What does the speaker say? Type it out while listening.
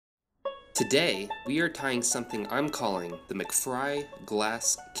Today, we are tying something I'm calling the Mc Fry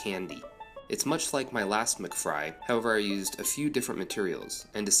Glass Candy. It's much like my last Mc Fry, however I used a few different materials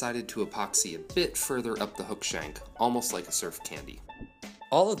and decided to epoxy a bit further up the hook shank, almost like a surf candy.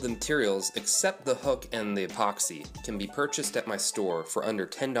 All of the materials except the hook and the epoxy can be purchased at my store for under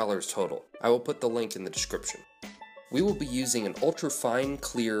 $10 total. I will put the link in the description. We will be using an ultra-fine,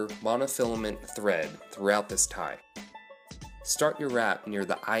 clear, monofilament thread throughout this tie. Start your wrap near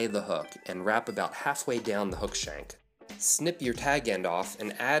the eye of the hook and wrap about halfway down the hook shank. Snip your tag end off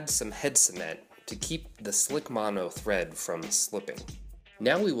and add some head cement to keep the slick mono thread from slipping.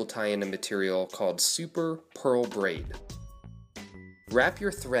 Now we will tie in a material called Super Pearl Braid. Wrap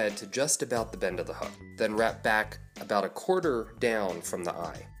your thread to just about the bend of the hook, then wrap back about a quarter down from the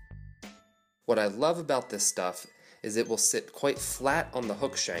eye. What I love about this stuff is it will sit quite flat on the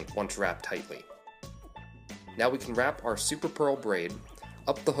hook shank once wrapped tightly. Now we can wrap our Super Pearl Braid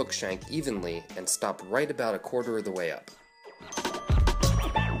up the hook shank evenly and stop right about a quarter of the way up.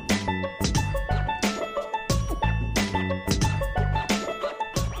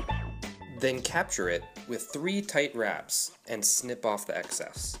 Then capture it with 3 tight wraps and snip off the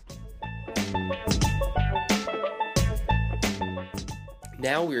excess.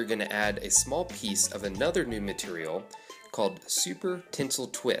 Now we are going to add a small piece of another new material called Super Tinsel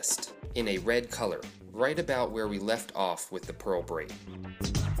Twist in a red color, right about where we left off with the Pearl Braid.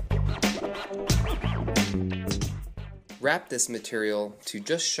 Wrap this material to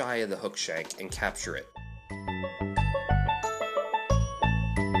just shy of the hook shank and capture it.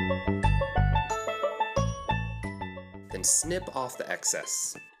 Then snip off the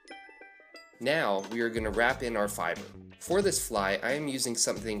excess. Now we are going to wrap in our fiber. For this fly, I am using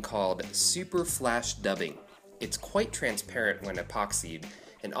something called Super Flash Dubbing. It's quite transparent when epoxied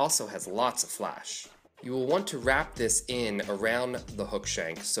and also has lots of flash. You will want to wrap this in around the hook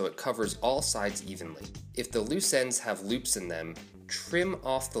shank so it covers all sides evenly. If the loose ends have loops in them, trim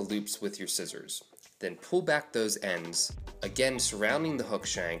off the loops with your scissors. Then pull back those ends, again surrounding the hook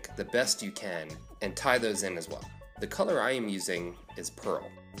shank the best you can, and tie those in as well. The color I am using is Pearl.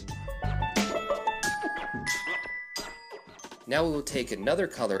 Now we will take another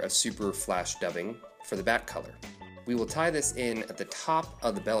color of Super Flash Dubbing for the back color. We will tie this in at the top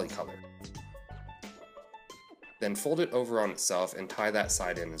of the belly color. Then fold it over on itself and tie that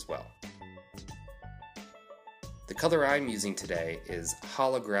side in as well. The color I'm using today is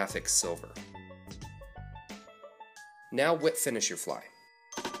Holographic Silver. Now wet finish your fly.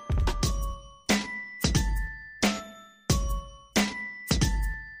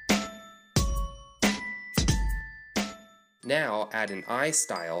 Now add an eye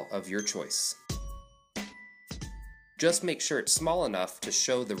style of your choice. Just make sure it's small enough to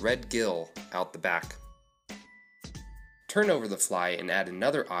show the red gill out the back. Turn over the fly and add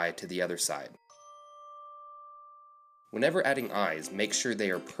another eye to the other side. Whenever adding eyes, make sure they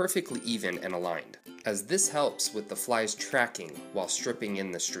are perfectly even and aligned, as this helps with the fly's tracking while stripping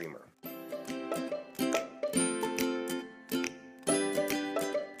in the streamer.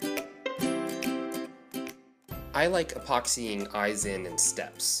 I like epoxying eyes in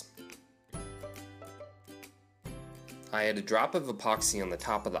steps. I add a drop of epoxy on the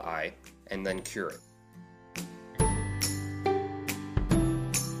top of the eye and then cure it.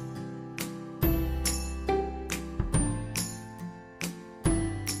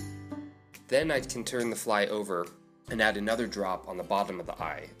 Then I can turn the fly over and add another drop on the bottom of the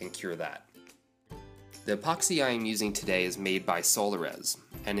eye and cure that. The epoxy I am using today is made by Solarez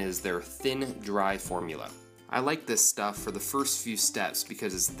and is their thin, dry formula. I like this stuff for the first few steps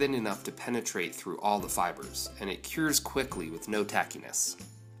because it's thin enough to penetrate through all the fibers, and it cures quickly with no tackiness.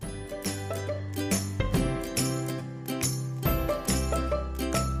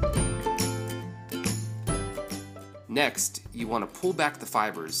 Next, you want to pull back the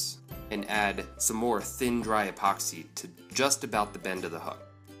fibers and add some more thin, dry epoxy to just about the bend of the hook.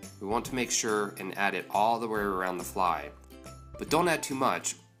 We want to make sure and add it all the way around the fly, but don't add too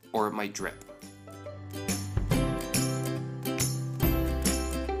much or it might drip.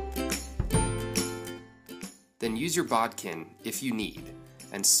 Then use your bodkin, if you need,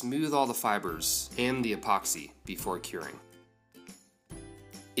 and smooth all the fibers and the epoxy before curing.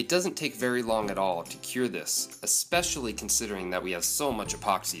 It doesn't take very long at all to cure this, especially considering that we have so much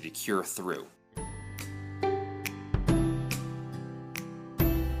epoxy to cure through.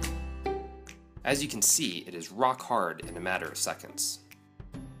 As you can see, it is rock hard in a matter of seconds.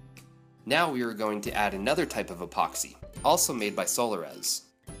 Now we are going to add another type of epoxy, also made by Solarez,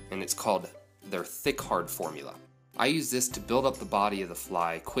 and it's called their thick hard formula. I use this to build up the body of the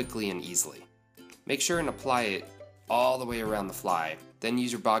fly quickly and easily. Make sure and apply it all the way around the fly Then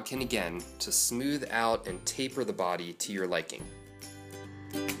use your bodkin again to smooth out and taper the body to your liking.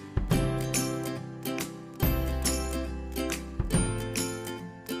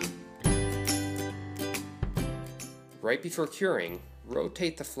 Right before curing,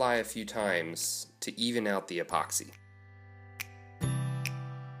 rotate the fly a few times to even out the epoxy.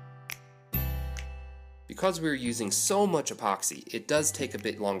 Because we're using so much epoxy, it does take a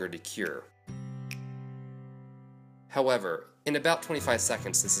bit longer to cure. However, in about 25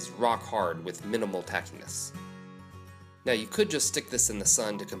 seconds this is rock hard with minimal tackiness. Now you could just stick this in the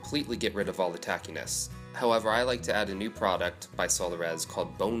sun to completely get rid of all the tackiness. However, I like to add a new product by Solarez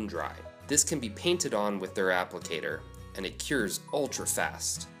called Bone Dry. This can be painted on with their applicator, and it cures ultra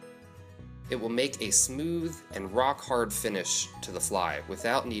fast. It will make a smooth and rock hard finish to the fly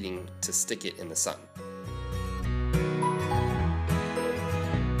without needing to stick it in the sun.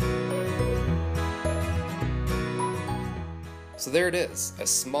 So there it is, a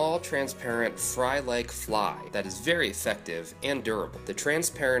small, transparent, fry-like fly that is very effective and durable. The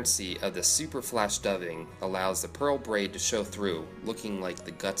transparency of the super flash dubbing allows the Pearl Braid to show through, looking like the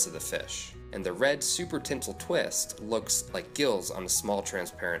guts of the fish. And the red Super Tinsel Twist looks like gills on a small,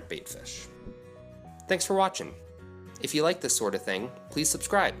 transparent baitfish. Thanks for watching. If you like this sort of thing, please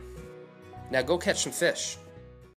subscribe. Now go catch some fish.